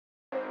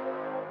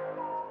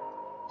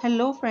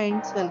Hello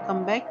friends,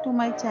 welcome back to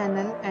my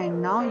channel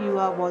and now you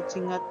are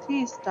watching a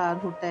 3-star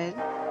hotel.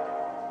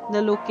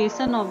 The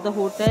location of the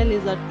hotel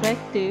is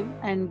attractive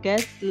and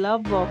guests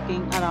love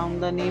walking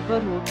around the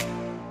neighborhood.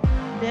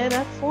 There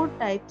are 4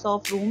 types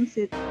of rooms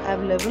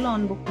available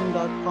on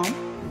booking.com.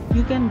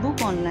 You can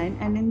book online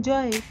and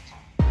enjoy it.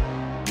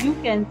 You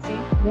can see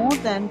more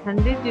than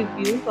 100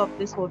 reviews of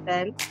this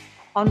hotel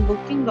on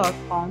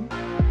booking.com.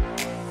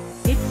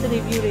 Its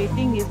review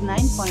rating is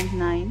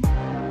 9.9,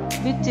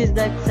 which is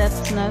the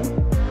exceptional.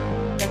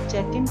 The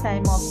check-in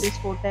time of this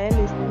hotel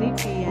is 3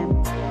 p.m.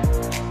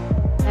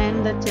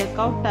 and the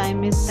check-out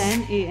time is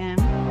 10 a.m.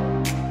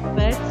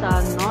 Pets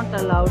are not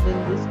allowed in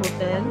this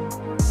hotel.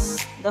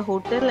 The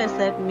hotel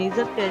accepts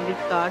major credit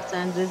cards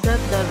and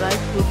reserves the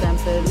right to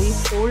temporarily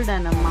hold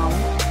an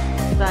amount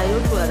prior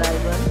to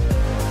arrival.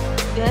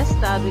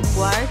 Guests are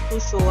required to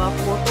show a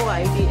photo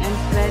ID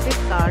and credit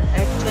card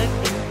at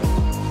check-in.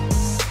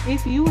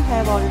 If you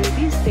have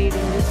already stayed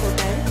in this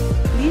hotel,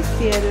 please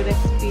share your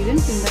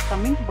experience in the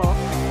comment box.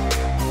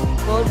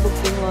 For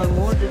booking or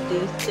more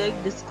details,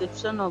 check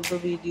description of the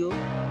video.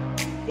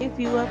 If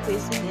you are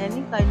facing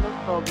any kind of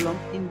problem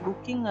in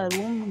booking a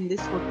room in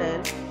this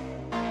hotel,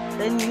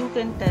 then you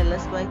can tell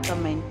us by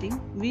commenting.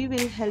 We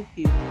will help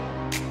you.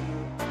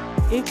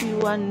 If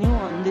you are new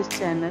on this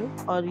channel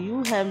or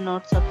you have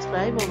not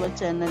subscribed our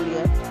channel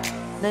yet,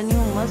 then you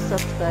must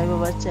subscribe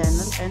our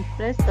channel and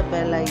press the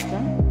bell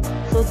icon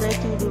so that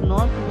you do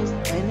not miss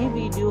any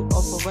video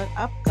of our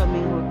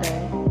upcoming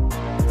hotel.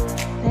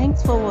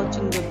 Thanks for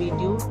watching the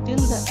video till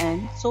the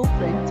end. So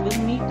friends,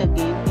 will meet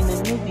again in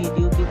a new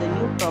video with a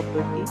new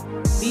property.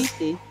 Be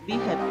safe, be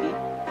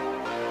happy.